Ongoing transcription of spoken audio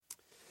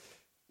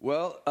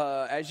Well,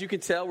 as you can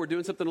tell, we're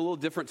doing something a little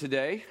different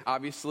today,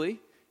 obviously.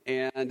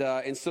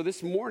 And so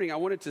this morning, I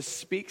wanted to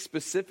speak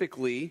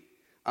specifically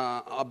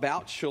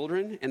about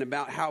children and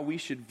about how we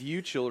should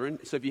view children.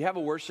 So if you have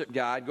a worship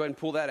guide, go ahead and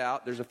pull that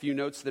out. There's a few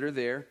notes that are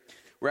there.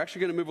 We're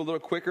actually going to move a little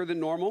quicker than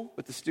normal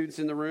with the students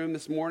in the room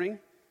this morning.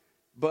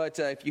 But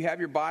if you have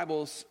your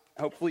Bibles,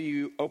 hopefully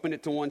you open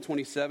it to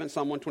 127,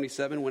 Psalm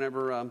 127,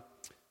 whenever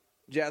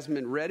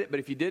Jasmine read it. But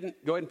if you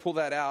didn't, go ahead and pull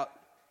that out,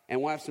 and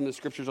we'll have some of the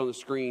scriptures on the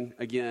screen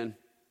again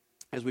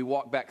as we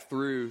walk back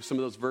through some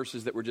of those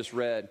verses that were just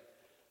read.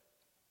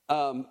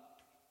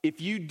 If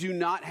you do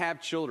not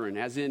have children,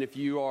 as in if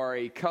you are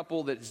a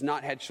couple that has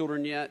not had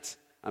children yet,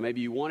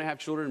 maybe you want to have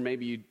children,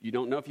 maybe you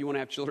don't know if you want to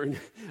have children,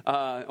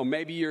 or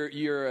maybe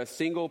you're a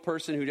single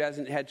person who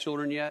hasn't had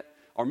children yet,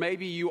 or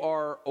maybe you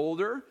are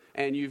older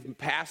and you've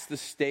passed the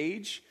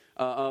stage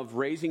of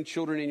raising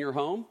children in your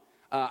home,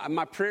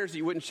 my prayer is that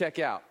you wouldn't check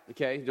out,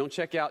 okay? Don't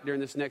check out during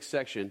this next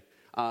section.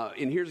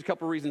 And here's a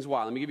couple reasons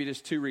why. Let me give you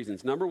just two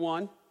reasons. Number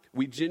one,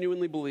 we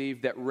genuinely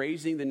believe that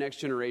raising the next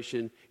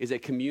generation is a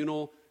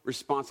communal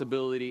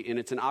responsibility, and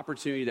it's an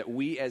opportunity that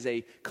we as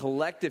a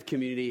collective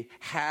community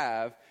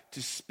have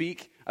to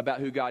speak about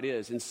who God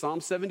is. In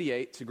Psalm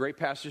 78, it's a great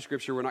passage of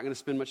scripture. We're not going to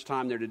spend much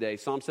time there today.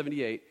 Psalm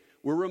 78,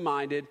 we're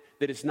reminded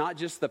that it's not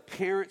just the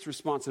parents'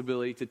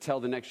 responsibility to tell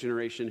the next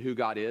generation who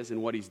God is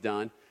and what he's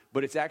done,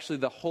 but it's actually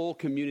the whole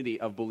community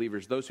of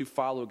believers. Those who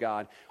follow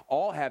God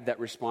all have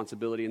that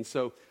responsibility. And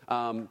so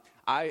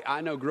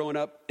I know growing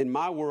up in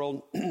my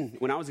world,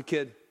 when I was a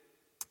kid,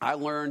 I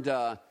learned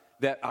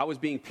that I was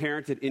being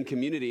parented in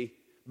community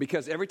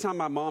because every time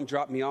my mom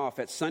dropped me off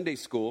at Sunday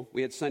school,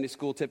 we had Sunday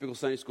school, typical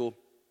Sunday school,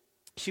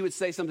 she would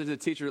say something to the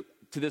teacher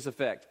to this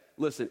effect: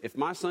 listen, if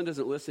my son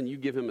doesn't listen, you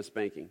give him a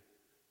spanking.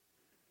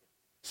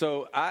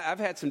 So I've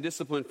had some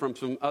discipline from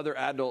some other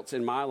adults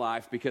in my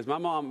life because my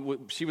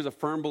mom, she was a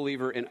firm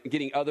believer in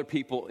getting other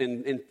people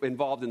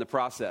involved in the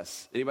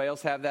process. Anybody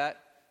else have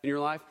that in your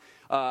life?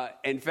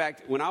 In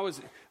fact, when I was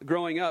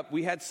growing up,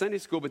 we had Sunday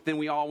school, but then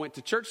we all went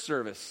to church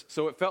service.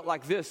 So it felt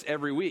like this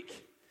every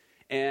week.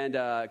 And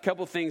a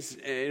couple things,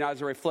 and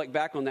as I reflect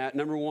back on that,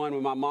 number one,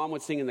 when my mom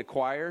would sing in the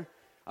choir,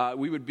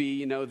 we would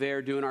be,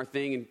 there doing our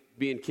thing and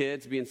being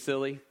kids, being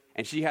silly.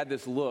 And she had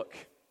this look.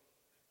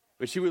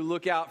 But she would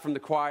look out from the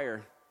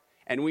choir,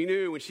 and we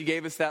knew when she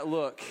gave us that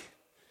look,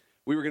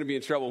 we were going to be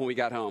in trouble when we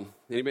got home.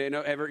 Anybody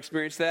ever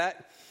experienced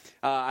that?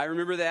 I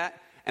remember that.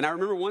 And I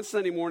remember one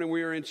Sunday morning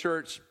we were in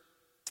church,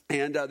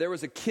 and there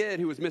was a kid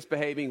who was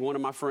misbehaving, one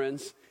of my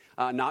friends,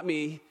 not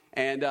me.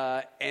 And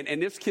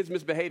this kid's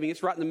misbehaving.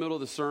 It's right in the middle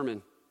of the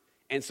sermon.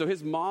 And so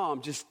his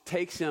mom just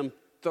takes him,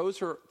 throws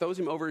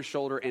him over his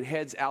shoulder, and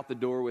heads out the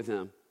door with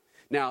him.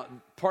 Now,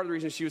 part of the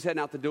reason she was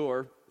heading out the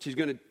door, she's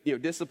going to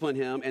discipline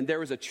him. And there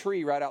was a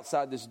tree right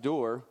outside this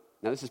door.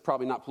 Now, this is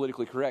probably not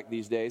politically correct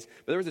these days,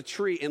 but there was a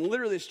tree, and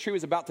literally this tree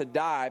was about to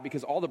die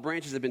because all the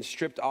branches had been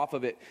stripped off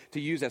of it to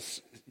use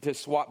to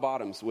swat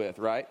bottoms with,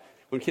 right,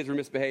 when kids were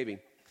misbehaving.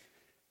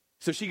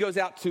 So she goes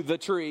out to the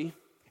tree,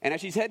 and as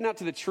she's heading out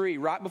to the tree,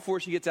 right before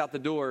she gets out the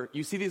door,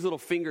 you see these little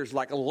fingers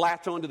like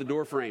latch onto the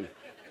door frame.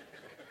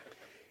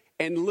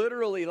 And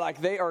literally, like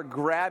they are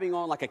grabbing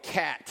on like a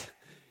cat.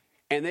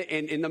 And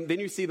then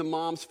you see the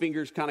mom's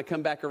fingers kind of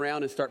come back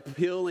around and start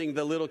peeling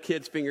the little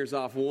kid's fingers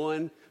off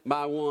one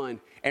by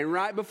one. And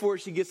right before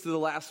she gets to the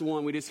last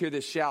one, we just hear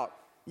this shout,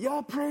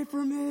 "Y'all pray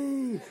for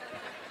me."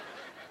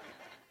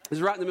 It's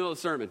right in the middle of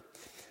the sermon.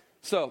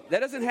 So that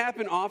doesn't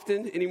happen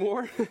often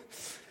anymore.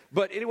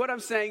 But what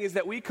I'm saying is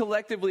that we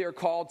collectively are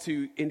called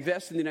to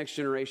invest in the next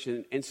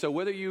generation. And so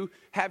whether you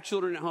have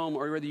children at home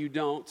or whether you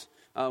don't,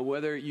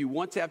 whether you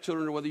want to have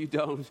children or whether you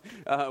don't,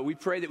 we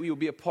pray that we will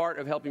be a part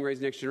of helping raise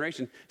the next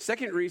generation.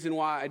 Second reason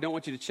why I don't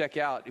want you to check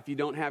out if you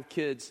don't have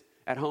kids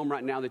at home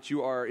right now that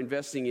you are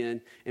investing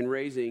in and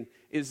raising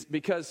is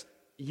because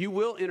you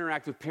will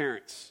interact with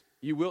parents.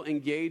 You will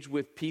engage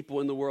with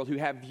people in the world who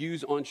have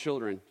views on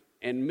children.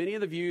 And many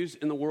of the views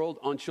in the world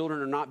on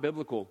children are not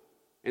biblical.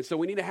 And so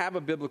we need to have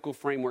a biblical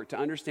framework to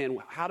understand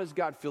how does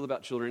God feel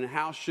about children and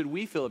how should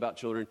we feel about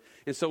children.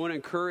 And so I want to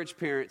encourage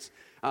parents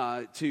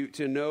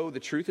to know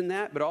the truth in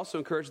that, but also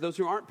encourage those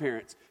who aren't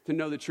parents to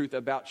know the truth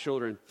about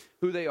children,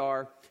 who they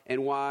are,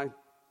 and why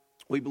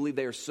we believe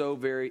they are so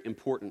very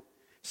important.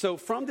 So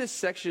from this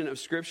section of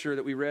scripture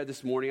that we read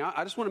this morning,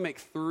 I just want to make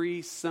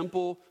three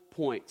simple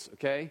points,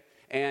 okay?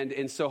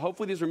 And so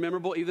hopefully these are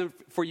memorable, even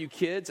for you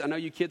kids. I know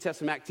you kids have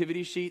some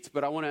activity sheets,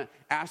 but I want to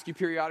ask you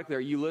periodically,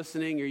 are you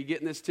listening? Are you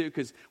getting this too?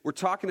 Because we're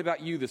talking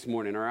about you this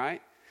morning, all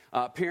right?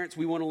 Parents,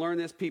 we want to learn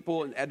this.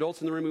 People and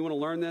adults in the room, we want to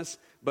learn this.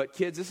 But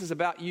kids, this is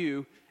about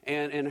you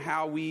and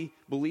how we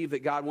believe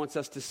that God wants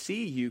us to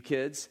see you,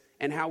 kids,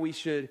 and how we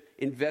should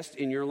invest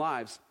in your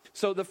lives.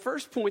 So the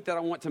first point that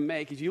I want to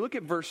make is you look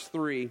at verse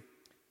 3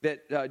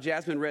 that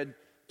Jasmine read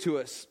to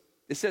us.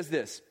 It says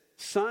this: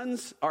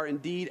 sons are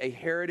indeed a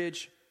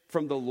heritage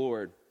from the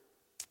Lord.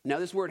 Now,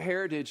 this word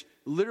heritage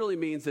literally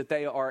means that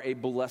they are a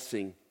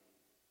blessing.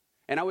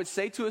 And I would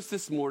say to us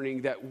this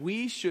morning that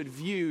we should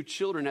view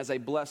children as a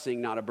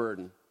blessing, not a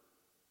burden.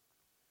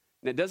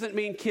 And it doesn't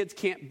mean kids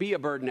can't be a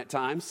burden at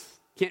times.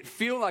 can't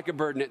feel like a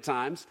burden at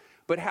times,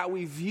 but how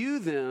we view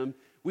them,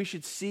 we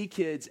should see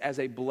kids as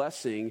a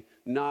blessing,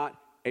 not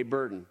a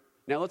burden.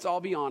 Now, let's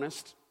all be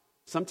honest.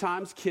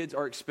 Sometimes kids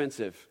are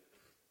expensive,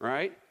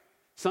 right?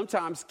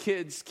 Sometimes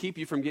kids keep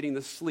you from getting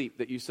the sleep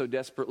that you so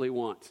desperately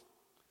want.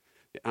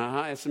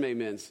 That's some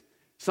amens.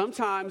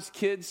 Sometimes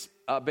kids'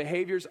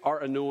 behaviors are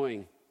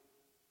annoying.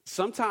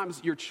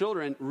 Sometimes your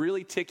children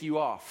really tick you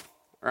off,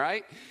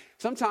 right?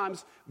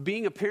 Sometimes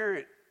being a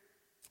parent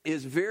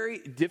is very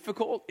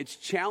difficult. It's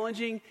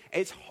challenging.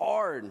 It's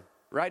hard,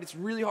 right? It's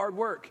really hard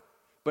work.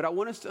 But I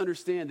want us to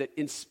understand that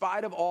in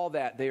spite of all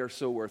that, they are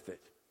so worth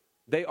it.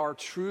 They are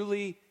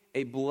truly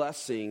a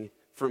blessing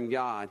from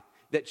God.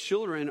 That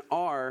children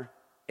are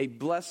a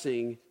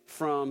blessing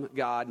from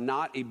God,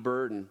 not a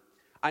burden.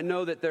 I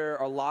know that there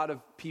are a lot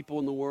of people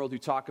in the world who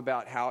talk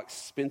about how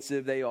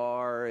expensive they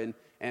are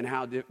and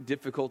how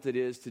difficult it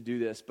is to do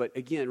this. But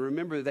again,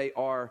 remember, they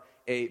are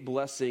a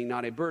blessing,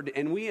 not a burden.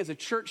 And we as a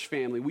church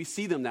family, we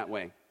see them that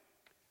way.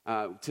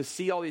 To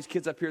see all these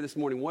kids up here this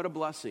morning, what a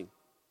blessing.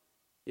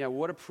 Yeah,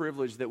 what a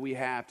privilege that we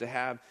have to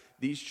have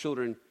these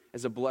children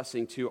as a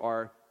blessing to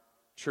our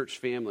church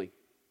family.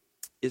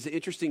 It's an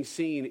interesting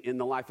scene in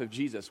the life of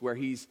Jesus where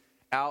he's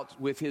out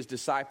with his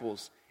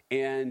disciples.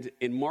 And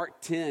in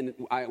Mark 10,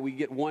 we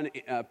get one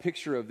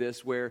picture of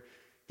this where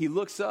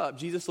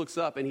Jesus looks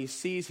up and he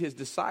sees his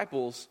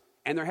disciples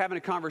and they're having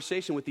a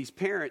conversation with these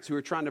parents who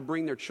are trying to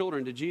bring their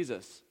children to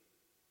Jesus.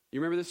 You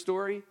remember this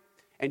story?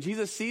 And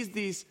Jesus sees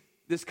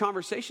this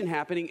conversation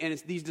happening,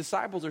 and these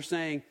disciples are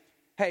saying,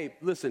 hey,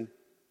 listen,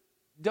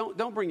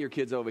 don't bring your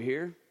kids over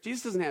here.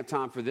 Jesus doesn't have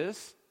time for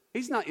this.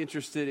 He's not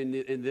interested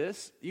in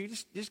this. You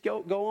just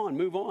go on,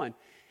 move on.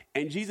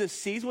 And Jesus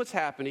sees what's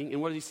happening,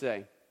 and what does he say?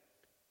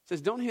 He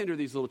says, don't hinder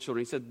these little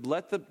children. He said,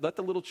 let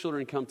the little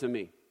children come to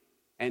me.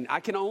 And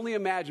I can only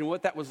imagine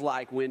what that was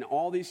like when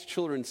all these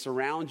children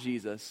surround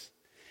Jesus,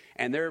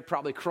 and they're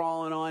probably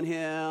crawling on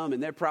him,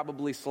 and they're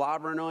probably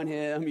slobbering on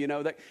him. You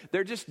know,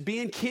 they're just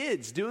being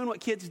kids, doing what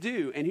kids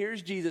do. And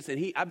here's Jesus,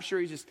 and I'm sure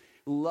he's just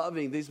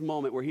loving this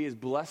moment where he is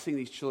blessing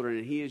these children,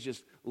 and he is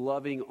just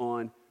loving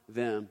on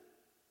them.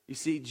 You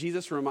see,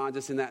 Jesus reminds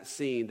us in that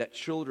scene that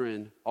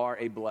children are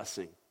a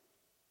blessing.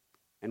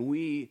 And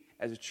we,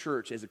 as a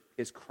church,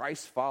 as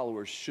Christ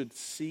followers, should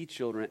see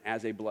children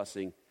as a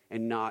blessing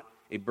and not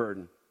a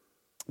burden.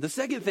 The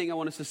second thing I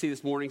want us to see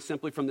this morning,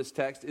 simply from this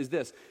text, is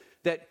this,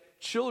 that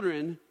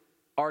children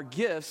are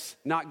gifts,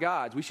 not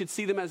gods. We should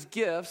see them as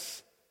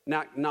gifts,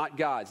 not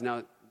gods. Now,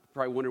 you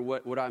probably wonder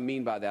what I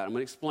mean by that. I'm going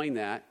to explain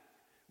that.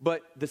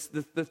 But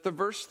the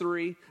verse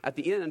 3, at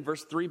the end,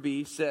 verse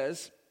 3b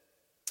says,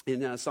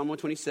 in Psalm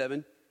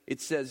 127, it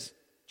says,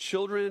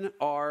 children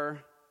are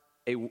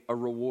a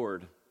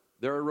reward.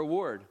 They're a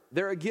reward.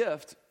 They're a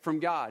gift from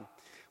God,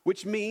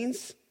 which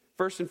means,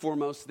 first and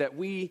foremost, that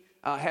we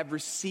have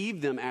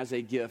received them as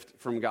a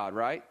gift from God,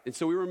 right? And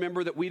so we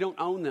remember that we don't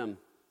own them,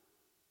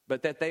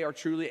 but that they are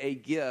truly a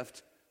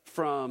gift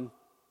from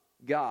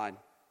God.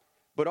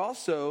 But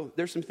also,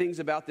 there's some things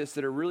about this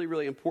that are really,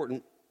 really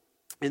important,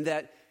 and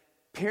that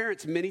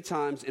parents, many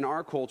times in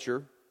our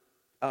culture,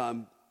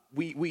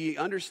 we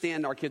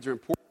understand our kids are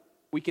important.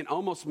 We can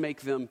almost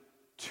make them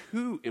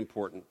too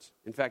important.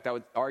 In fact, I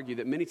would argue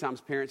that many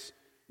times parents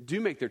do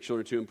make their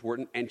children too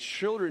important, and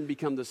children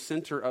become the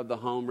center of the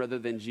home rather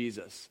than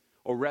Jesus,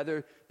 or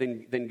rather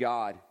than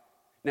God.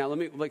 Now, let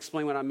me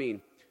explain what I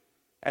mean.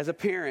 As a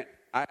parent,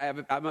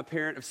 I'm a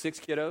parent of 6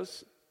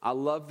 kiddos. I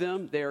love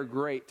them. They are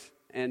great,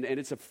 and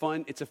it's a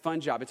fun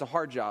job. It's a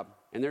hard job,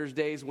 and there's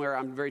days where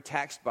I'm very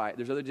taxed by it.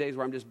 There's other days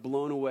where I'm just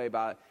blown away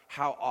by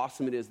how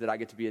awesome it is that I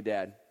get to be a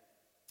dad.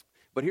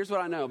 But here's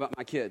what I know about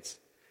my kids.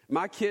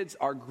 My kids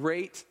are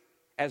great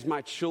as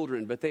my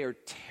children, but they are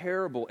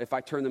terrible if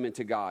I turn them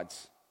into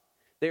gods.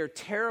 They are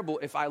terrible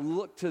if I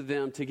look to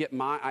them to get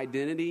my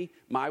identity,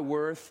 my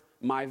worth,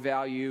 my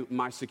value,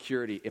 my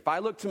security. If I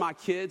look to my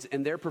kids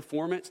and their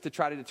performance to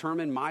try to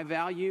determine my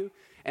value,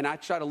 and I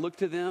try to look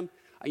to them,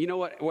 you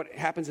know what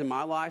happens in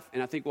my life,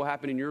 and I think will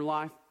happen in your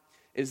life,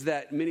 is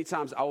that many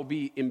times I will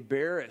be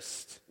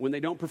embarrassed when they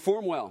don't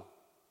perform well.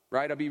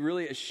 Right? I'll be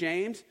really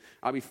ashamed.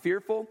 I'll be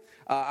fearful.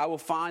 I will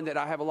find that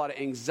I have a lot of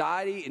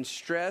anxiety and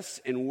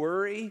stress and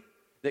worry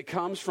that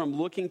comes from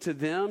looking to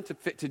them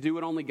to do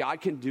what only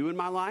God can do in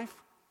my life.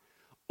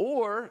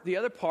 Or the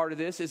other part of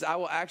this is I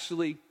will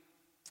actually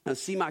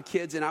see my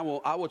kids and I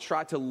will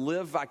try to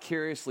live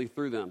vicariously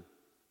through them.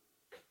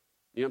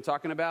 You know what I'm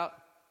talking about?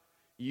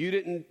 You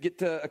didn't get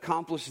to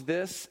accomplish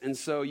this, and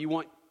so you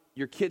want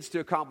your kids to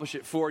accomplish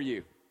it for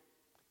you.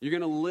 You're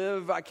going to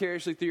live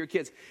vicariously through your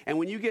kids. And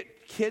when you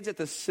get kids at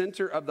the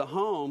center of the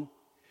home,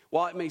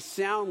 while it may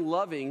sound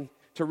loving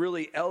to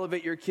really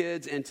elevate your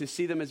kids and to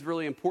see them as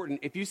really important,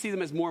 if you see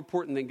them as more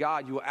important than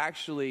God, you will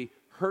actually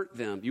hurt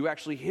them. You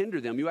actually hinder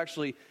them. You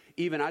actually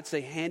even, I'd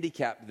say,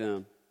 handicap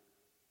them.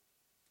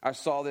 I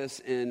saw this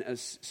in a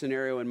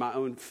scenario in my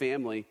own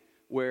family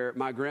where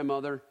my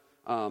grandmother,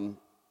 I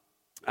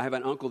have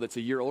an uncle that's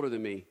a year older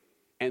than me,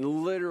 and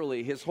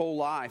literally his whole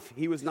life,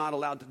 he was not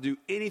allowed to do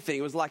anything.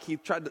 It was like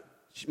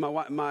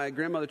my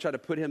grandmother tried to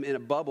put him in a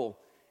bubble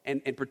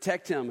and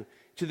protect him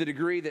to the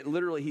degree that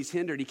literally he's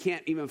hindered. He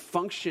can't even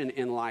function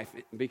in life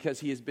because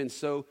he has been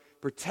so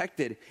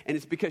protected. And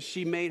it's because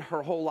she made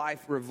her whole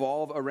life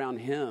revolve around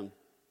him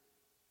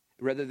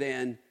rather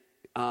than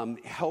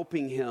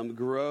helping him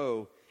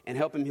grow and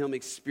helping him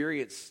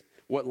experience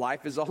what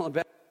life is all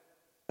about,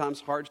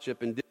 sometimes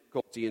hardship and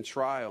difficulty and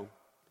trial.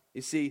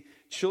 You see,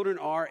 children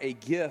are a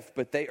gift,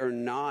 but they are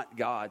not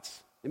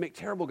gods. They make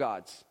terrible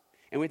gods.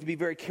 And we have to be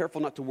very careful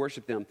not to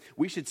worship them.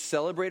 We should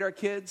celebrate our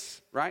kids,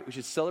 right? We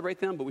should celebrate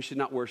them, but we should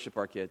not worship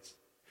our kids.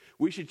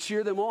 We should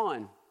cheer them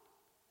on,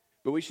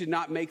 but we should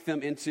not make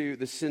them into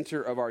the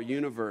center of our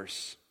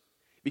universe.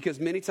 Because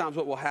many times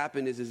what will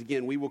happen is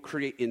again, we will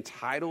create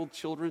entitled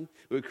children.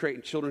 We will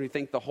create children who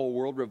think the whole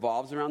world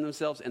revolves around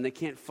themselves, and they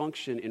can't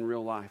function in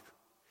real life.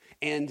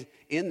 And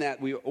in that,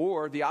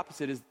 or the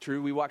opposite is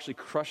true, we will actually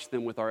crush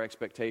them with our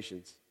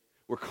expectations.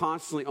 We're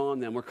constantly on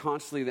them. We're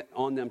constantly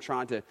on them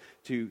trying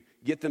to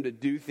get them to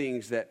do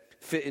things that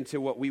fit into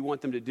what we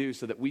want them to do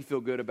so that we feel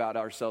good about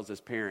ourselves as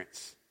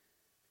parents.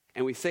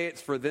 And we say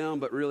it's for them,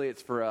 but really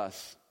it's for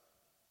us.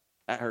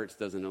 That hurts,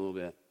 doesn't it, a little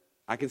bit?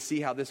 I can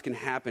see how this can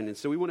happen. And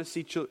so we want to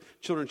see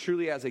children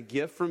truly as a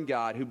gift from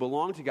God who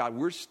belong to God.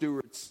 We're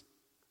stewards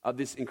of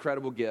this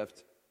incredible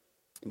gift,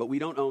 but we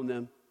don't own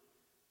them.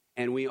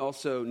 And we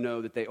also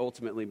know that they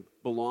ultimately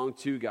belong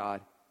to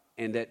God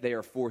and that they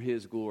are for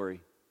his glory.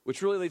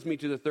 Which really leads me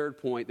to the third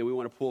point that we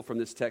want to pull from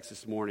this text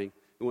this morning.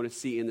 We want to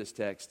see in this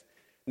text.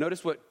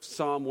 Notice what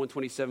Psalm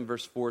 127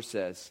 verse 4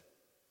 says.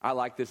 I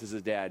like this as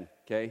a dad,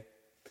 okay?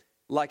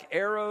 Like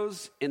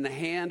arrows in the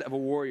hand of a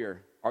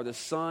warrior are the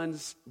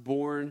sons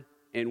born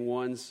in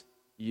one's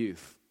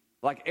youth.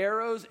 Like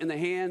arrows in the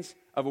hands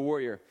of a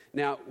warrior.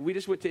 Now, we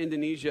just went to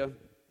Indonesia,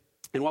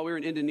 and while we were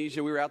in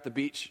Indonesia, we were out the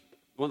beach,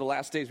 one of the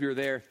last days we were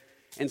there.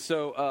 And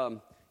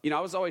so, I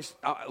was always,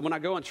 when I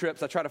go on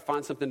trips, I try to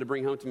find something to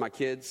bring home to my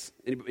kids.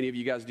 Any of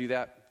you guys do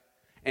that?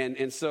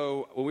 And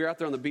so when we were out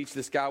there on the beach,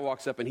 this guy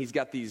walks up, and he's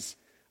got these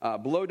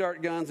blow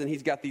dart guns, and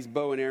he's got these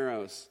bow and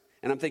arrows.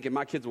 And I'm thinking,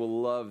 my kids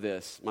will love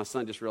this. My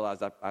son just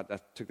realized I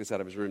took this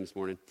out of his room this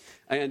morning.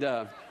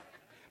 And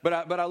but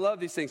I love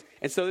these things.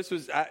 And so this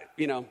was,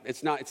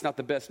 it's not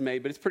the best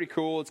made, but it's pretty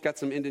cool. It's got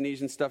some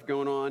Indonesian stuff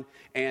going on,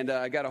 and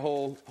I got a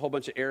whole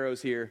bunch of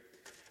arrows here.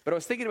 But I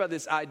was thinking about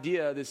this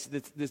idea, this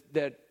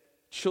that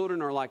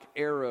children are like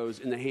arrows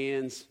in the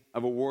hands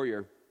of a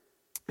warrior.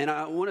 And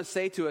I want to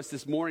say to us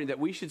this morning that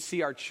we should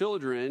see our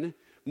children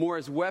more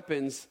as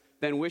weapons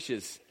than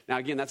wishes. Now,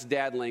 again, that's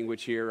dad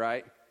language here,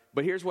 right?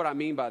 But here's what I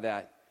mean by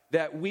that.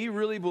 That we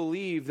really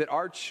believe that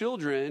our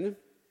children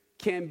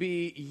can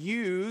be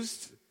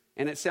used,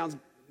 and it sounds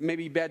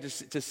maybe bad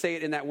to say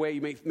it in that way.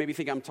 You may maybe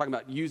think I'm talking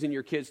about using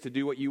your kids to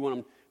do what you want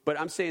them. But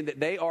I'm saying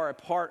that they are a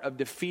part of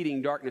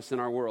defeating darkness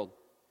in our world.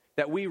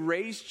 That we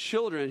raise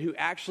children who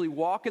actually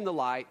walk in the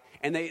light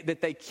and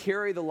that they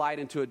carry the light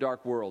into a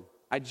dark world.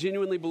 I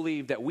genuinely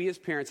believe that we as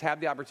parents have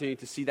the opportunity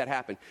to see that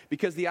happen.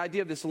 Because the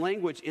idea of this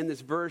language in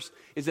this verse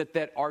is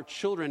that our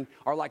children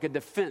are like a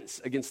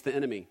defense against the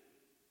enemy.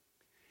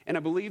 And I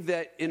believe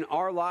that in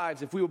our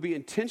lives, if we will be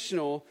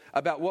intentional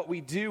about what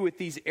we do with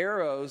these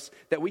arrows,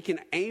 that we can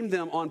aim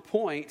them on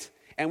point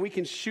and we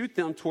can shoot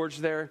them towards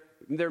their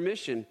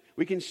mission.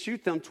 We can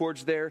shoot them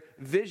towards their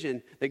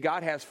vision that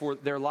God has for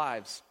their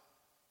lives.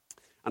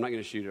 I'm not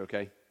going to shoot it,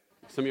 okay?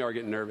 Some of you are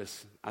getting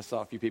nervous. I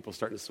saw a few people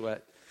starting to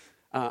sweat.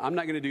 I'm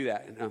not going to do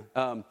that.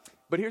 No.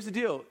 But here's the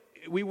deal.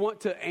 We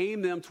want to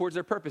aim them towards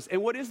their purpose.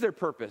 And what is their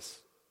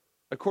purpose?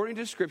 According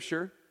to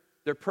Scripture,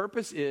 their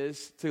purpose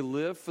is to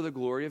live for the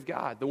glory of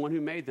God, the one who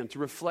made them, to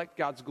reflect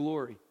God's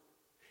glory.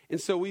 And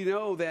so we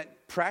know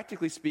that,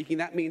 practically speaking,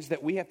 that means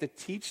that we have to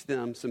teach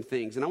them some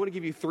things. And I want to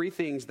give you 3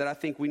 things that I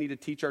think we need to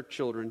teach our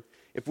children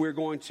if we're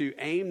going to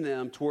aim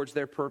them towards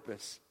their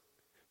purpose.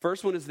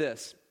 First one is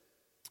this.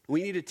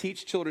 We need to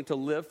teach children to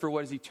live for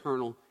what is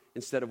eternal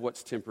instead of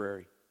what's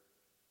temporary.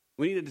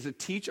 We need to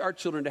teach our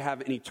children to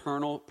have an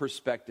eternal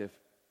perspective.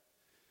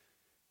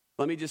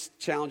 Let me just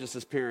challenge us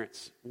as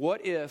parents.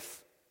 What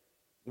if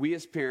we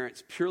as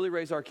parents purely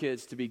raise our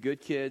kids to be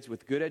good kids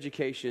with good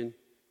education?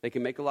 They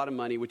can make a lot of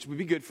money, which would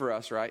be good for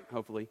us, right?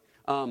 Hopefully.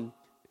 The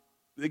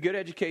good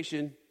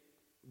education,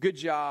 good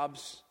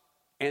jobs,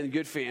 and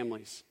good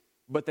families,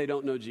 but they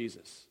don't know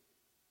Jesus.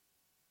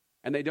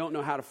 And they don't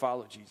know how to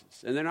follow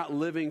Jesus. And they're not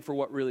living for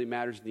what really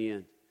matters in the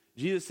end.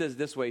 Jesus says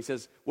this way, he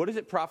says, what does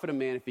it profit a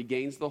man if he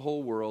gains the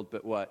whole world,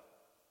 but what?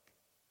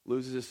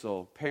 Loses his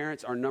soul.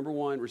 Parents, our number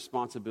one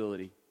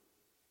responsibility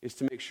is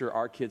to make sure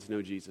our kids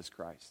know Jesus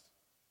Christ.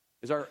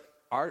 It's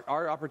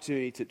our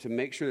opportunity to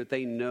make sure that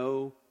they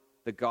know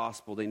the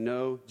gospel. They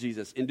know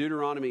Jesus. In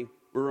Deuteronomy,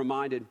 we're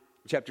reminded,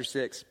 chapter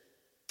 6,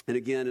 and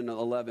again in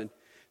 11,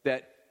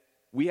 that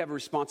we have a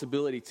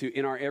responsibility to,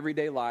 in our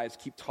everyday lives,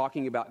 keep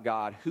talking about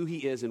God, who he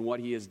is and what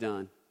he has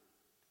done.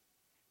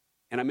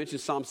 And I mentioned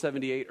Psalm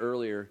 78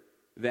 earlier,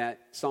 that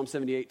Psalm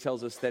 78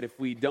 tells us that if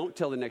we don't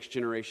tell the next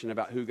generation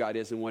about who God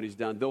is and what he's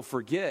done, they'll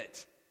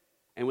forget.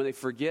 And when they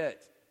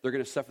forget, they're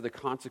going to suffer the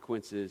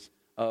consequences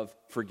of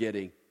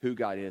forgetting who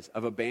God is,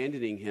 of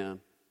abandoning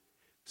him.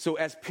 So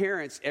as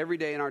parents, every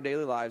day in our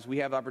daily lives, we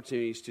have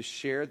opportunities to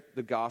share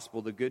the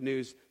gospel, the good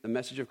news, the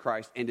message of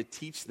Christ, and to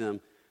teach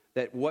them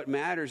that what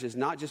matters is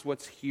not just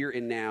what's here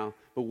and now,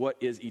 but what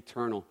is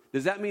eternal.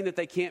 Does that mean that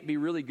they can't be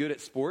really good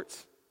at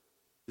sports?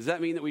 Does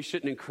that mean that we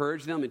shouldn't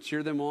encourage them and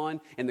cheer them on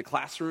in the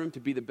classroom to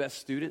be the best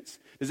students?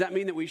 Does that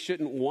mean that we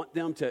shouldn't want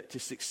them to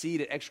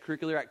succeed at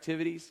extracurricular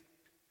activities?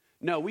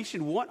 No, we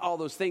should want all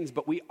those things,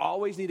 but we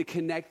always need to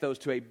connect those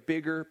to a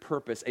bigger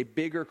purpose, a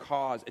bigger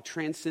cause, a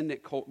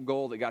transcendent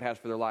goal that God has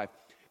for their life.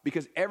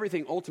 Because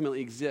everything ultimately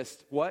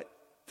exists, what?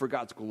 For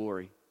God's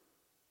glory.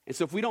 And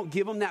so if we don't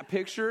give them that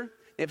picture,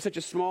 they have such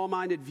a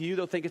small-minded view,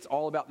 they'll think it's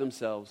all about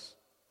themselves.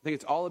 I think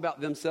it's all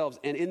about themselves.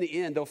 And in the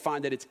end, they'll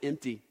find that it's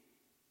empty.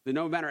 That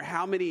no matter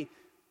how many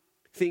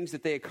things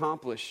that they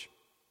accomplish,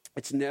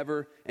 it's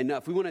never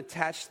enough. We want to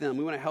attach them.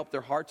 We want to help their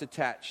hearts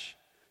attach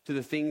to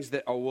the things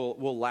that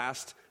will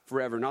last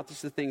forever, not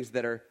just the things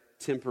that are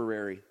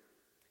temporary.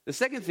 The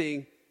second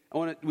thing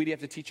we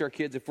have to teach our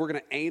kids, if we're going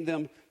to aim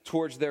them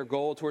towards their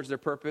goal, towards their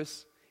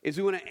purpose, is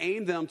we want to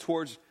aim them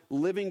towards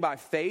living by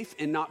faith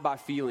and not by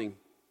feeling.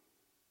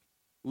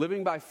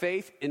 Living by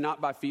faith and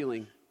not by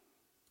feeling.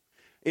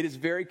 It is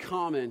very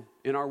common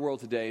in our world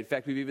today. In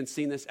fact, we've even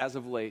seen this as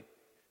of late,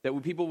 that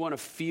when people want to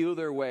feel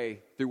their way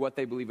through what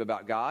they believe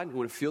about God,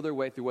 want to feel their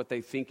way through what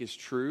they think is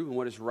true and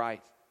what is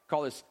right.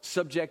 Call this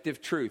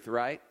subjective truth,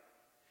 right?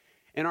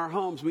 In our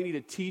homes, we need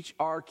to teach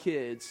our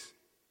kids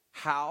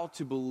how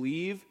to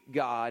believe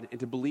God and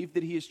to believe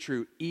that He is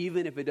true,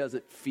 even if it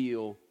doesn't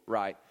feel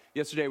right.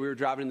 Yesterday, we were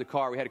driving in the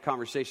car. We had a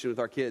conversation with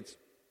our kids.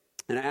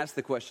 And I asked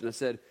the question. I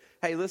said,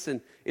 hey,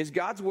 listen, is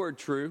God's word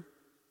true?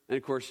 And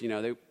of course,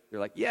 they're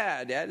like,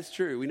 yeah, Dad, it's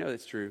true. We know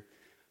it's true.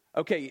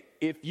 Okay,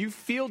 if you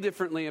feel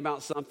differently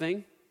about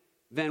something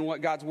than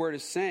what God's word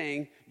is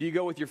saying, do you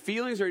go with your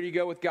feelings or do you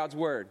go with God's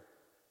word?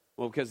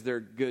 Well, because they're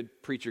good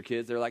preacher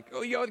kids, they're like,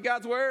 oh, you go with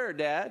God's word,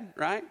 Dad,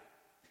 right?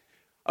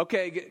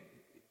 Okay,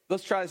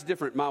 let's try this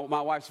different. My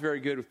wife's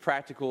very good with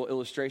practical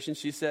illustrations.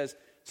 She says,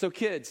 so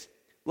kids,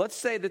 let's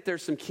say that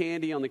there's some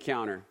candy on the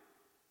counter.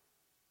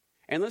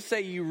 And let's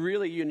say you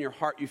in your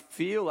heart, you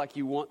feel like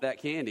you want that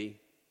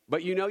candy,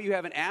 but you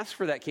haven't asked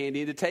for that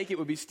candy, and to take it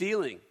would be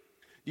stealing.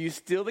 Do you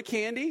steal the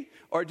candy,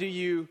 or do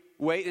you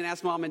wait and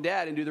ask Mom and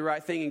Dad and do the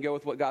right thing and go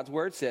with what God's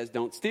word says,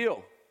 don't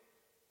steal?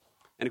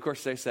 And of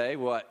course they say,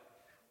 what?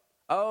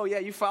 Oh, yeah,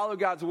 you follow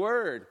God's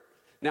word.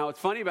 Now, what's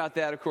funny about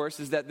that, of course,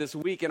 is that this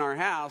week in our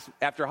house,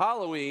 after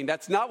Halloween,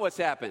 that's not what's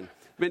happened.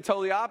 It's been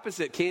totally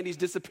opposite. Candy's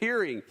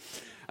disappearing.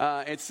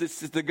 It's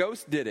the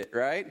ghost did it,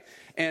 right?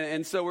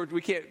 And so we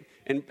can't,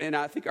 and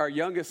I think our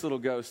youngest little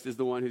ghost is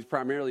the one who's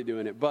primarily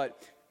doing it.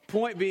 But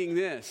point being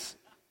this,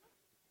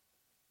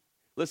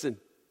 listen,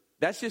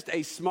 that's just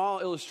a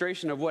small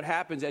illustration of what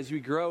happens as we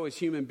grow as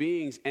human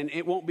beings, and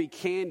it won't be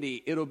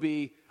candy. It'll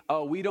be,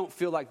 oh, we don't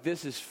feel like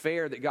this is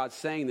fair that God's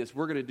saying this.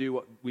 We're going to do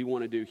what we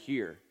want to do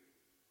here.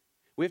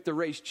 We have to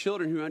raise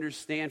children who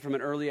understand from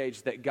an early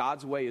age that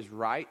God's way is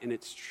right and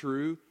it's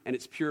true and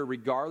it's pure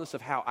regardless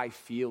of how I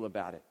feel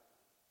about it.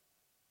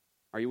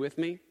 Are you with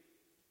me?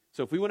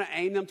 So if we want to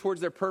aim them towards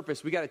their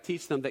purpose, we got to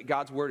teach them that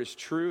God's word is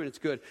true and it's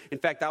good. In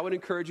fact, I would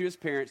encourage you as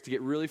parents to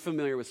get really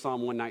familiar with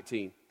Psalm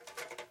 119.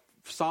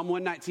 Psalm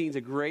 119 is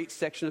a great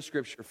section of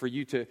scripture for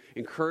you to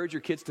encourage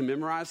your kids to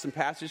memorize some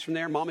passages from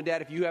there. Mom and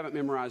Dad, if you haven't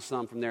memorized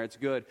some from there, it's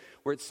good.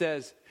 Where it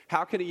says,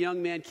 how can a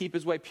young man keep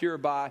his way pure?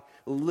 By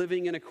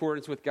living in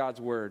accordance with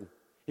God's word.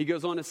 He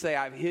goes on to say,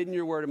 I've hidden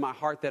your word in my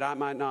heart that I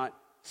might not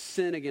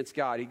sin against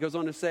God. He goes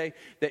on to say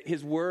that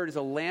his word is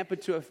a lamp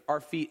unto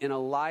our feet and a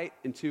light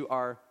into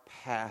our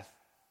path.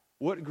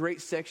 What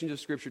great sections of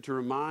scripture to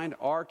remind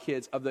our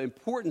kids of the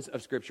importance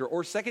of scripture.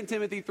 Or 2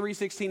 Timothy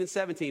 3:16 and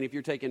 17, if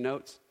you're taking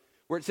notes,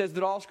 where it says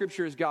that all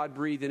scripture is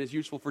God-breathed and is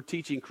useful for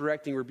teaching,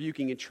 correcting,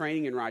 rebuking, and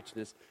training in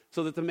righteousness,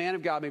 so that the man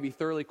of God may be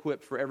thoroughly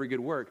equipped for every good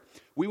work.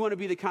 We want to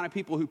be the kind of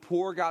people who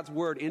pour God's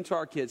word into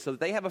our kids so that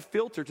they have a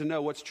filter to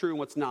know what's true and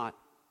what's not.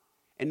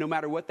 And no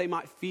matter what they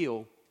might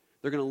feel,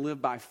 they're going to live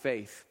by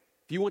faith.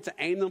 If you want to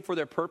aim them for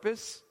their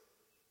purpose,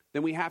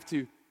 then we have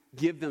to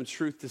give them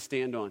truth to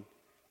stand on.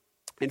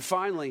 And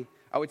finally,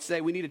 I would say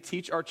we need to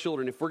teach our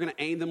children, if we're going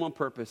to aim them on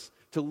purpose,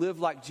 to live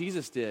like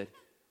Jesus did.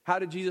 How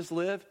did Jesus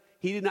live?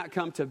 He did not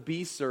come to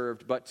be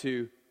served, but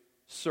to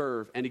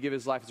serve and to give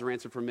his life as a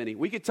ransom for many.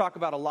 We could talk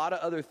about a lot of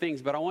other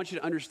things, but I want you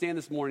to understand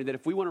this morning that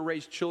if we want to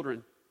raise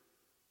children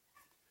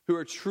who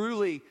are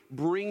truly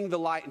bringing the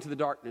light into the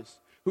darkness,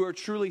 who are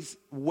truly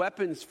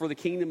weapons for the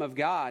kingdom of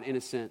God, in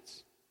a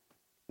sense,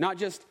 not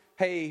just,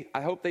 hey,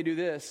 I hope they do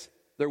this,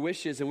 their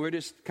wishes, and we're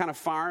just kind of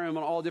firing them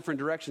in all different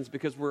directions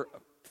because we're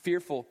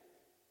fearful,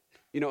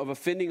 of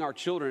offending our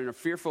children, or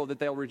fearful that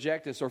they'll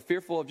reject us, or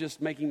fearful of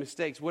just making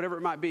mistakes, whatever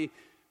it might be.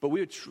 But we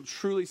would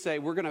truly say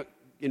we're going to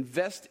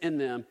invest in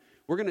them.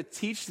 We're going to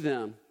teach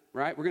them,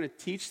 right? We're going to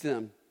teach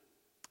them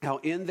how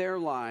in their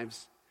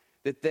lives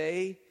that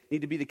they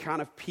need to be the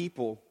kind of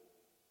people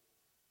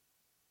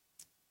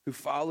who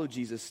follow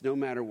Jesus no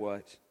matter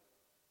what,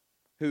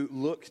 who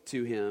look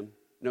to him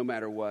no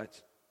matter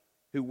what,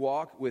 who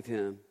walk with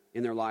him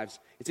in their lives.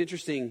 It's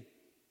interesting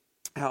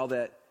how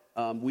that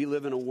we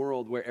live in a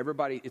world where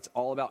it's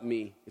all about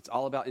me. It's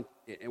all about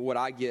what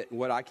I get and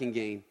what I can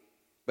gain.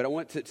 But I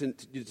want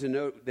to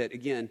note that,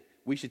 again,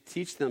 we should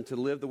teach them to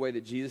live the way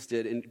that Jesus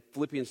did. And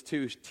Philippians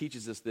 2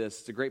 teaches us this.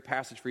 It's a great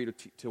passage for you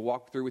to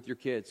walk through with your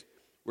kids,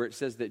 where it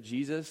says that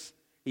Jesus,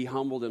 he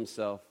humbled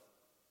himself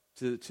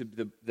to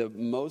the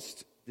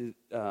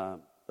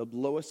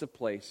lowest of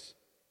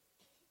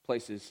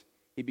places.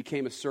 He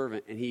became a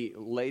servant, and he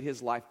laid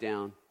his life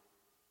down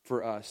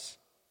for us.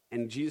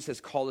 And Jesus has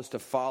called us to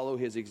follow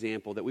his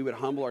example, that we would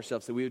humble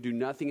ourselves, that we would do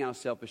nothing out of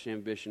selfish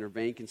ambition or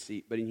vain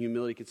conceit, but in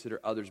humility consider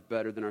others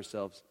better than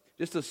ourselves.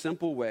 Just a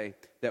simple way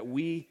that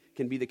we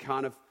can be the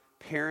kind of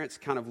parents,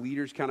 kind of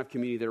leaders, kind of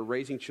community that are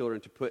raising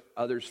children to put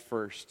others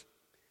first.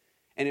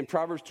 And in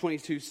Proverbs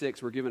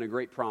 22:6, we're given a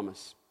great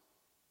promise.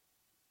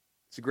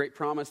 It's a great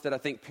promise that I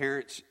think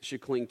parents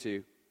should cling to.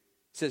 It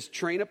says,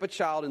 train up a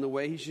child in the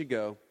way he should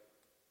go,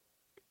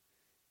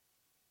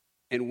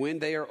 and when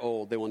they are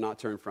old, they will not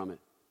turn from it.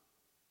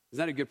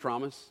 Isn't that a good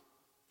promise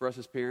for us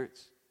as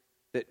parents?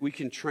 That we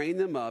can train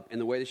them up in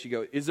the way they should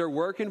go. Is there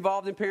work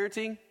involved in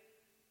parenting?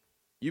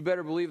 You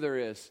better believe there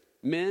is.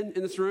 Men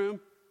in this room,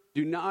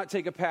 do not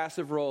take a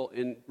passive role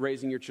in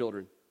raising your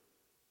children.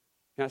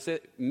 Can I say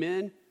it?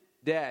 Men,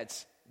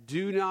 dads,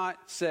 do not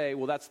say,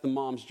 well, that's the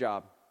mom's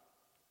job.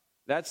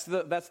 That's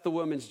the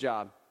woman's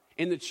job.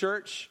 In the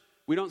church,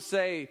 we don't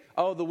say,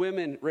 oh, the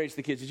women raise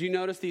the kids. Did you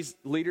notice these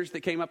leaders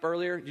that came up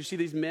earlier? Did you see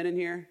these men in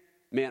here?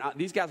 Man,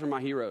 these guys are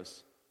my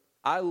heroes.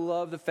 I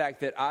love the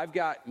fact that I've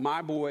got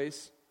my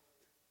boys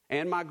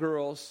and my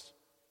girls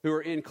who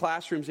are in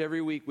classrooms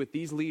every week with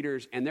these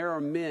leaders, and there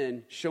are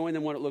men showing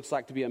them what it looks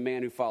like to be a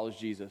man who follows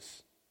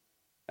Jesus.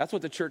 That's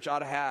what the church ought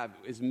to have,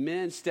 is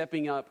men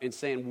stepping up and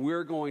saying,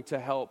 we're going to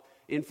help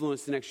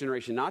influence the next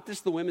generation. Not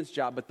just the women's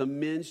job, but the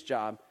men's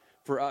job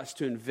for us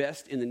to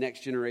invest in the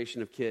next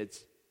generation of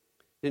kids.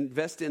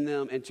 Invest in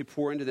them and to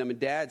pour into them. And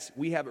dads,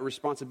 we have a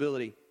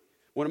responsibility.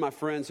 One of my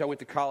friends who I went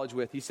to college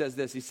with, he says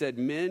this. He said,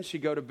 men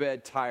should go to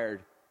bed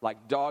tired,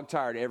 like dog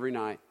tired every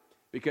night.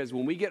 Because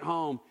when we get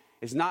home,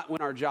 it's not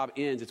when our job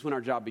ends, it's when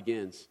our job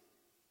begins.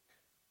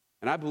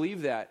 And I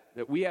believe that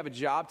we have a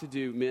job to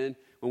do, men.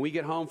 When we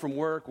get home from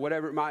work,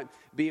 whatever it might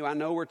be, I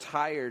know we're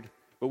tired,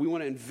 but we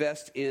want to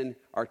invest in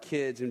our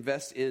kids,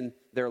 invest in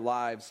their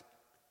lives,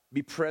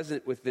 be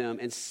present with them,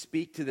 and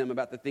speak to them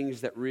about the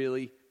things that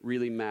really,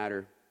 really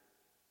matter.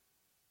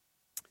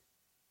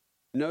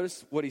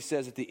 Notice what he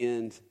says at the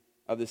end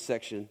of this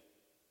section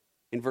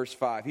in verse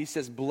 5. He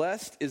says,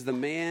 blessed is the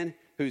man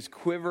whose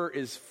quiver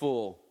is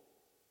full.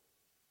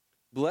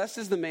 Blessed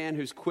is the man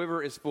whose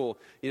quiver is full.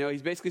 You know,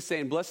 he's basically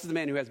saying, blessed is the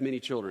man who has many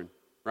children,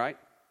 right?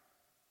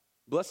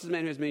 Blessed is the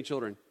man who has many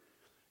children.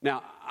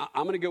 Now,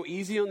 I'm going to go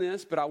easy on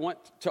this, but I want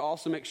to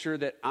also make sure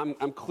that I'm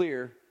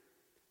clear.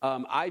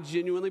 I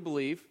genuinely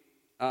believe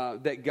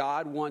that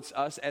God wants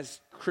us as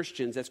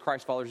Christians, as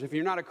Christ followers. If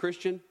you're not a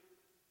Christian,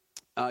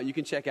 you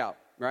can check out,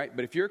 right?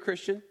 But if you're a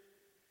Christian,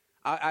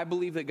 I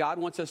believe that God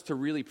wants us to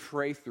really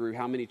pray through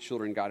how many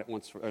children God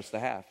wants for us to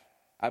have.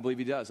 I believe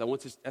he does.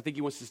 I think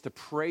he wants us to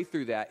pray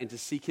through that and to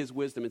seek his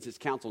wisdom and his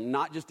counsel,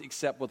 not just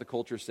accept what the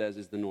culture says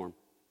is the norm.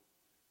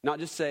 Not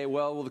just say,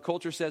 well, the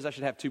culture says I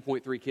should have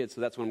 2.3 kids,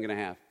 so that's what I'm going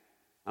to have.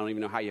 I don't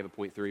even know how you have a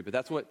 0.3, but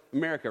that's what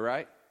America,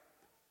 right?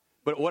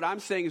 But what I'm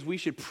saying is we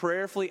should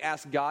prayerfully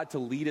ask God to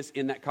lead us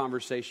in that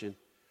conversation.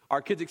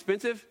 Are kids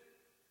expensive?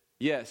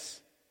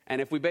 Yes. And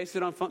if we based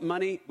it on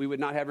money, we would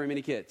not have very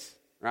many kids,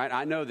 right?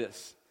 I know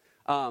this.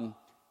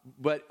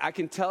 But I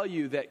can tell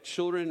you that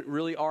children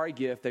really are a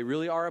gift. They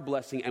really are a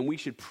blessing. And we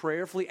should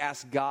prayerfully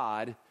ask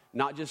God,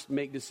 not just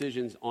make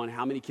decisions on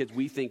how many kids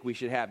we think we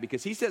should have.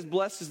 Because he says,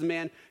 blessed is the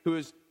man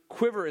whose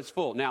quiver is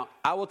full. Now,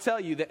 I will tell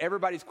you that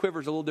everybody's quiver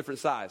is a little different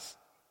size.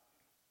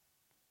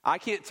 I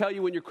can't tell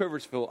you when your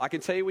quiver's full. I can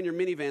tell you when your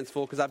minivan's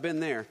full because I've been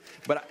there.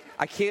 But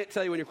I can't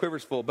tell you when your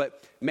quiver's full.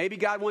 But maybe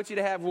God wants you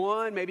to have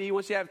 1. Maybe he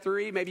wants you to have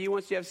 3. Maybe he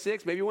wants you to have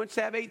 6. Maybe he wants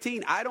you to have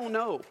 18. I don't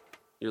know.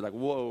 You're like,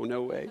 whoa,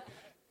 no way.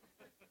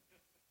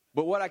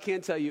 But what I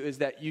can tell you is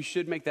that you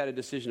should make that a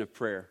decision of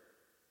prayer.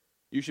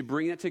 You should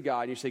bring it to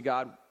God. And you say,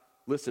 God,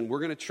 listen, we're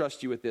going to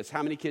trust you with this.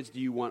 How many kids do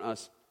you want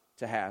us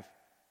to have?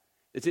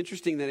 It's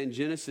interesting that in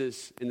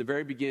Genesis, in the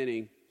very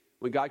beginning,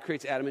 when God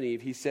creates Adam and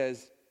Eve, he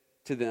says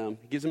to them,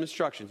 he gives them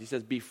instructions. He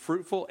says, be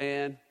fruitful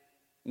and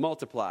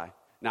multiply.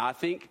 Now, I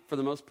think for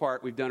the most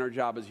part, we've done our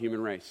job as a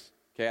human race.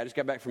 Okay, I just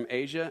got back from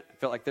Asia. I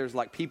felt like there's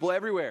like people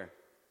everywhere.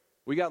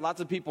 We got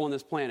lots of people on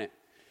this planet.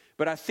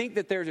 But I think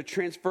that there's a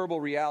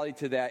transferable reality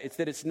to that. It's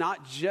that it's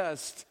not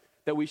just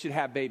that we should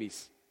have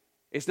babies.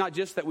 It's not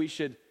just that we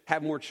should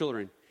have more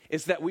children.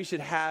 It's that we should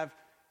have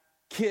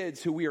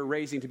kids who we are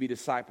raising to be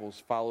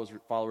disciples,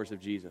 followers of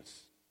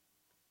Jesus.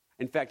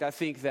 In fact, I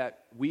think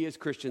that we as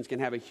Christians can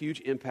have a huge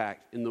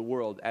impact in the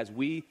world as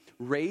we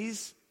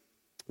raise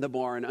the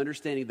bar in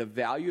understanding the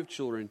value of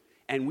children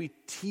and we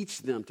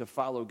teach them to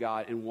follow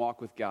God and walk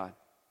with God.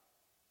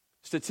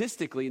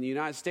 Statistically, in the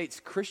United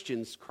States,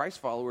 Christians, Christ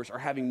followers, are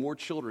having more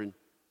children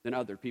than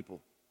other people.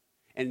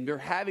 And they're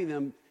having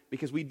them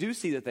because we do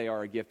see that they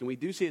are a gift and we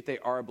do see that they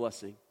are a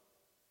blessing.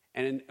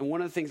 And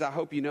one of the things I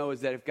hope you know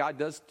is that if God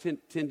does tend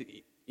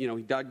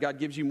to, God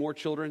gives you more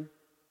children,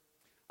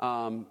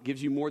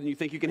 gives you more than you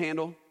think you can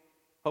handle,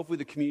 hopefully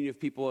the community of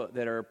people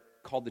that are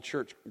called the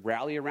church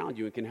rally around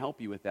you and can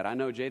help you with that. I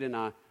know Jada and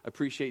I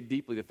appreciate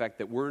deeply the fact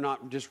that we're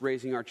not just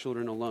raising our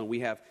children alone.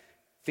 We have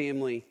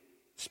family,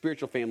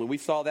 spiritual family. We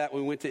saw that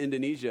when we went to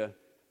Indonesia.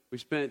 We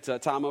spent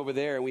time over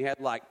there, and we had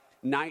like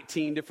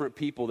 19 different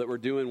people that were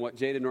doing what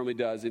Jada normally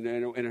does in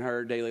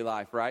her daily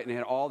life, right? And they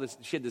had all this,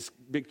 she had this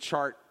big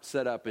chart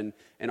set up and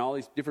all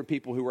these different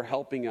people who were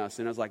helping us.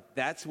 And I was like,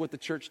 that's what the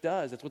church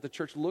does. That's what the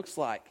church looks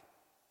like.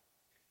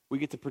 We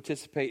get to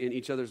participate in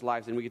each other's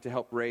lives, and we get to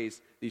help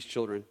raise these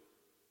children.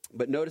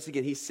 But notice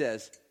again, he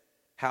says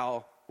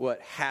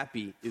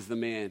happy is the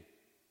man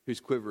whose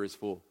quiver is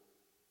full.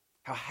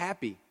 How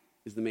happy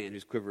is the man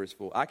whose quiver is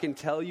full. I can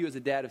tell you as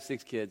a dad of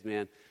 6 kids,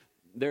 man,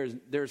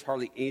 there's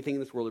hardly anything in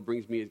this world that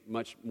brings me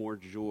much more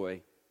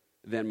joy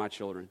than my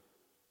children.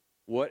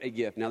 What a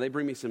gift. Now, they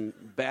bring me some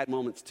bad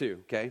moments too,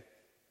 okay?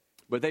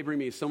 But they bring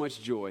me so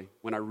much joy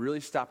when I really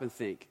stop and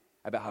think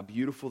about how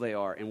beautiful they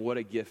are and what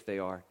a gift they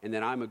are. And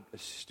that I'm a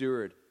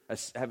steward,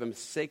 I'm a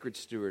sacred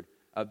steward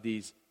of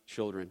these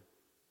children.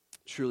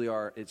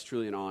 It's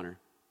truly an honor.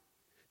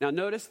 Now,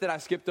 notice that I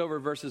skipped over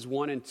verses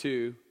 1 and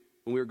 2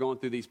 when we were going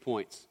through these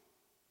points.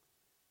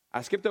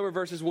 I skipped over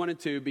verses 1 and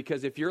 2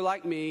 because if you're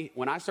like me,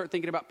 when I start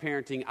thinking about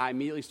parenting, I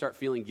immediately start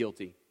feeling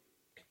guilty.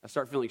 I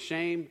start feeling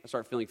shame. I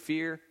start feeling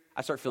fear.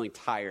 I start feeling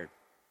tired.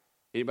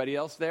 Anybody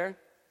else there?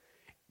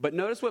 But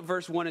notice what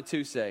verse 1 and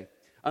 2 say.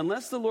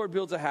 Unless the Lord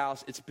builds a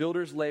house, its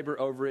builders labor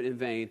over it in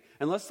vain.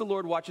 Unless the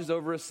Lord watches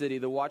over a city,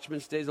 the watchman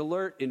stays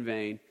alert in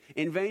vain.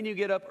 In vain you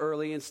get up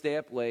early and stay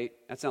up late.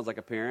 That sounds like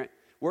a parent.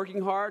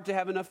 Working hard to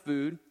have enough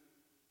food.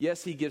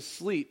 Yes, he gives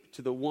sleep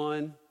to the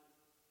one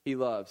he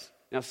loves.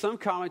 Now, some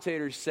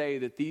commentators say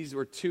that these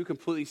were 2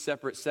 completely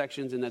separate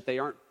sections and that they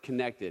aren't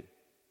connected.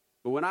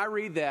 But when I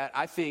read that,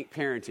 I think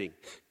parenting.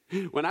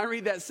 When I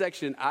read that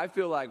section, I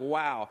feel like,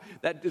 wow,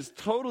 that is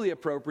totally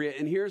appropriate.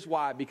 And here's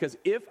why. Because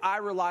if I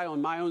rely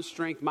on my own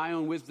strength, my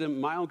own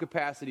wisdom, my own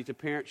capacity to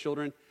parent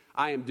children,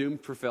 I am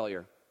doomed for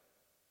failure.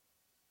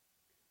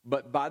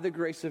 But by the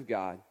grace of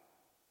God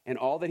and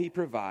all that he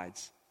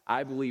provides,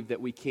 I believe that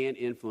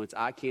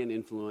I can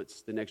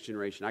influence the next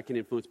generation. I can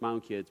influence my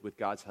own kids with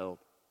God's help.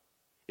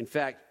 In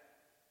fact,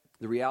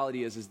 the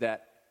reality is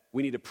that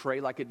we need to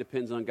pray like it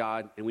depends on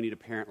God, and we need to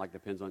parent like it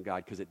depends on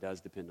God, because it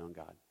does depend on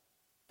God.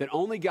 That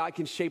only God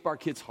can shape our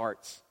kids'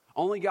 hearts.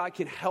 Only God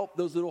can help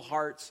those little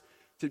hearts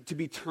to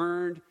be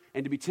turned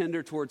and to be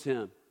tender towards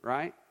him,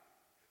 right?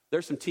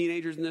 There's some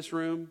teenagers in this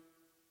room,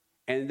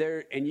 and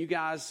you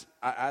guys,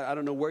 I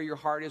don't know where your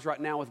heart is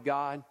right now with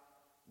God,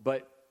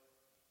 but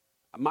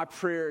my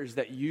prayer is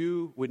that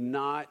you would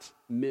not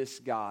miss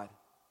God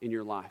in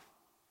your life.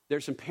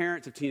 There's some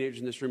parents of teenagers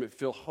in this room that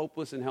feel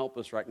hopeless and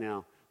helpless right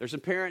now. There's some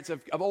parents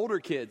of older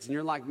kids, and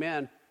you're like,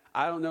 man,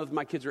 I don't know if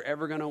my kids are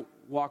ever going to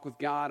walk with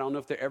God. I don't know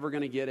if they're ever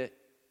going to get it.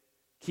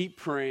 Keep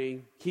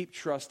praying, keep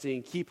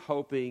trusting, keep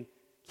hoping,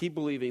 keep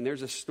believing.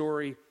 There's a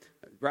story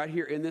right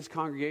here in this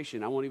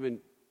congregation. I won't even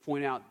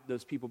point out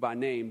those people by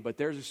name, but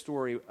there's a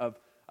story of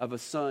a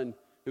son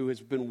who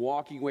has been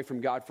walking away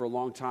from God for a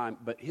long time,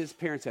 but his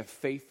parents have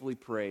faithfully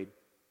prayed.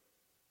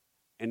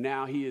 And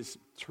now he is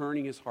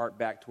turning his heart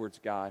back towards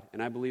God.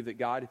 And I believe that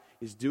God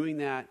is doing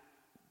that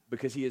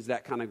because he is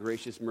that kind of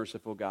gracious,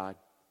 merciful God.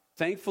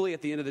 Thankfully,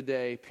 at the end of the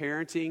day,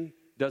 parenting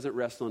doesn't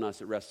rest on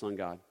us, it rests on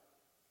God.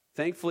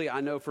 Thankfully,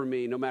 I know for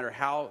me, no matter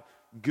how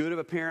good of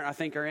a parent I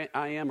think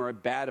I am or a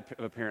bad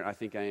of a parent I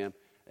think I am,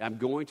 I'm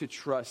going to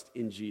trust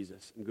in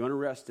Jesus. I'm going to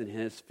rest in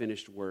his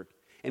finished work.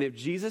 And if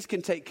Jesus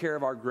can take care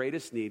of our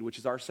greatest need, which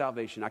is our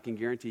salvation, I can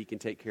guarantee he can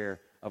take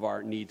care of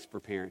our needs for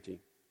parenting,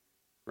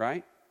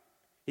 right?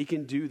 He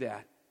can do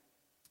that.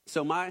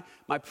 So my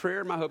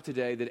prayer, my hope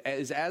today that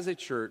is as a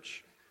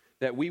church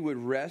that we would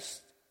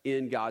rest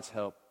in God's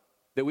help,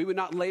 that we would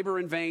not labor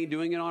in vain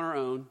doing it on our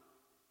own.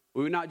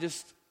 We would not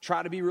just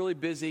try to be really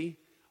busy.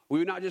 We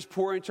would not just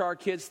pour into our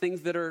kids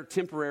things that are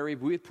temporary,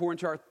 but we would pour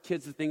into our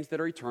kids the things that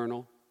are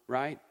eternal,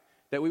 right?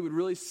 That we would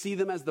really see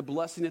them as the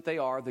blessing that they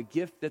are, the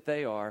gift that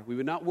they are. We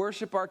would not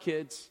worship our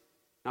kids,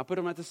 not put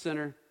them at the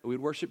center, but we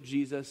would worship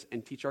Jesus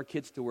and teach our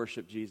kids to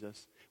worship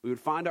Jesus. We would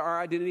find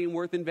our identity and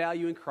worth and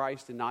value in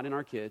Christ and not in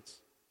our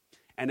kids.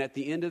 And at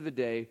the end of the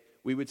day,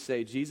 we would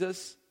say,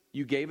 Jesus,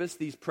 you gave us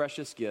these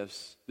precious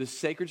gifts, this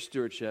sacred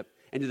stewardship,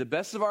 and to the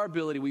best of our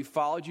ability, we've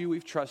followed you,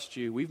 we've trusted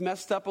you, we've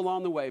messed up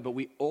along the way, but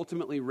we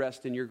ultimately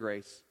rest in your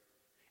grace.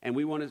 And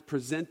we want to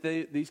present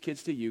these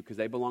kids to you because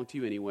they belong to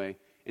you anyway,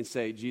 and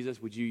say,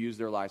 Jesus, would you use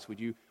their lives? Would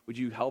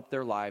you help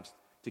their lives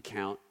to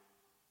count?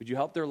 Would you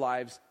help their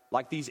lives,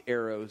 like these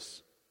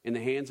arrows in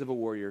the hands of a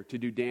warrior, to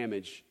do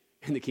damage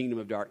in the kingdom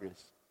of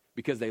darkness?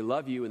 Because they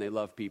love you and they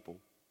love people,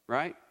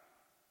 right?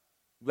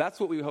 That's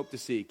what we hope to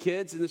see.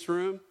 Kids in this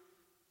room,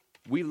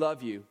 we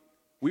love you.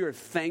 We are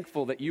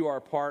thankful that you are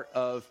a part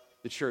of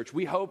the church.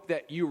 We hope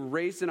that you were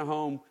raised in a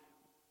home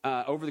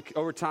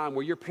over time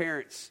where your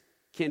parents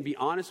can be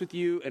honest with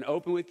you and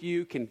open with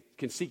you, can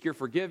seek your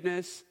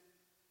forgiveness,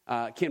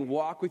 can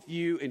walk with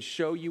you and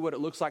show you what it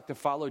looks like to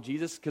follow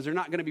Jesus, because they're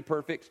not going to be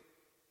perfect.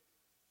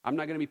 I'm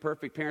not going to be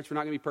perfect. Parents, we're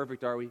not going to be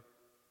perfect, are we?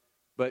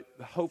 But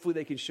hopefully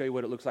they can show you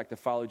what it looks like to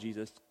follow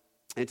Jesus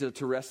and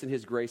to rest in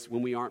his grace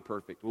when we aren't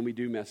perfect, when we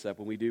do mess up,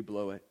 when we do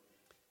blow it.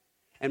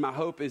 And my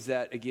hope is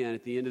that, again,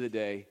 at the end of the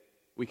day,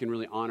 we can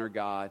really honor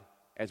God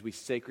as we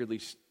sacredly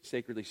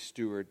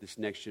steward this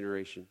next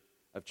generation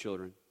of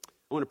children.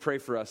 I want to pray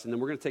for us, and then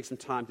we're going to take some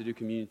time to do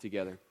communion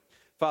together.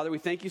 Father, we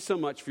thank you so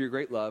much for your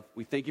great love.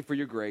 We thank you for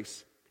your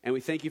grace, and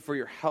we thank you for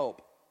your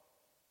help.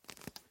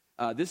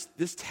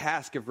 This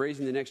task of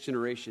raising the next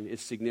generation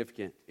is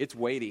significant. It's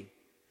weighty.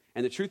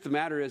 And the truth of the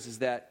matter is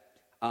that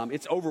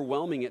it's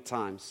overwhelming at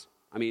times.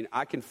 I mean,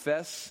 I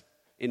confess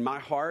in my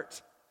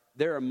heart,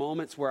 there are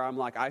moments where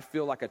I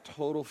feel like a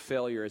total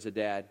failure as a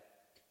dad.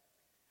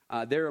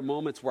 There are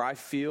moments where I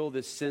feel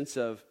this sense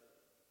of,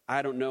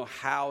 I don't know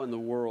how in the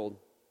world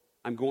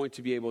I'm going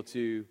to be able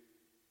to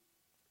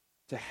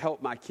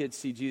help my kids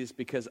see Jesus,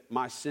 because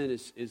my sin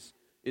is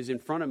in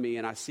front of me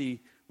and I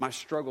see my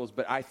struggles.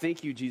 But I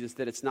thank you, Jesus,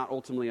 that it's not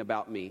ultimately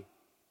about me.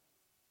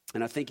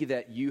 And I thank you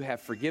that you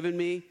have forgiven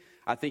me.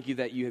 I thank you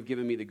that you have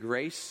given me the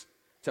grace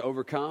to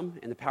overcome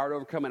and the power to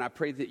overcome. And I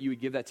pray that you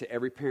would give that to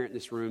every parent in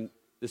this room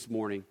this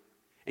morning.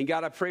 And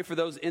God, I pray for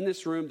those in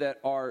this room that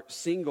are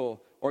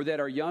single or that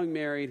are young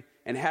married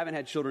and haven't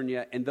had children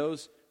yet, and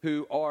those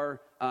who are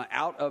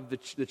out of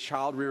the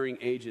child-rearing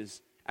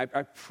ages.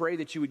 I pray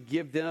that you would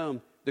give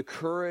them the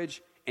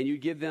courage and you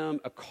give them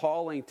a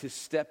calling to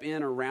step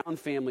in around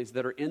families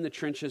that are in the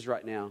trenches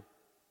right now,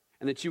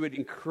 and that you would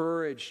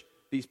encourage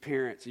these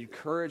parents,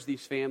 encourage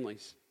these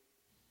families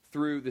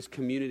through this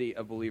community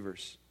of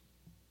believers.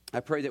 I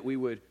pray that we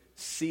would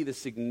see the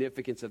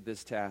significance of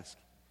this task.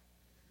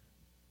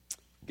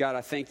 God,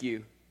 I thank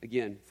you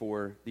again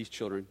for these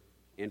children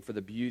and for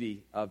the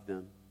beauty of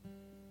them.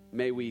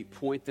 May we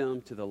point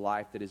them to the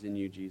life that is in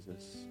you,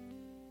 Jesus.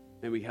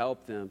 May we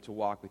help them to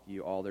walk with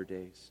you all their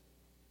days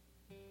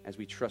as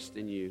we trust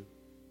in you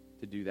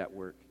to do that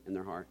work in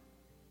their heart.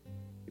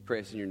 We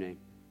pray this in your name.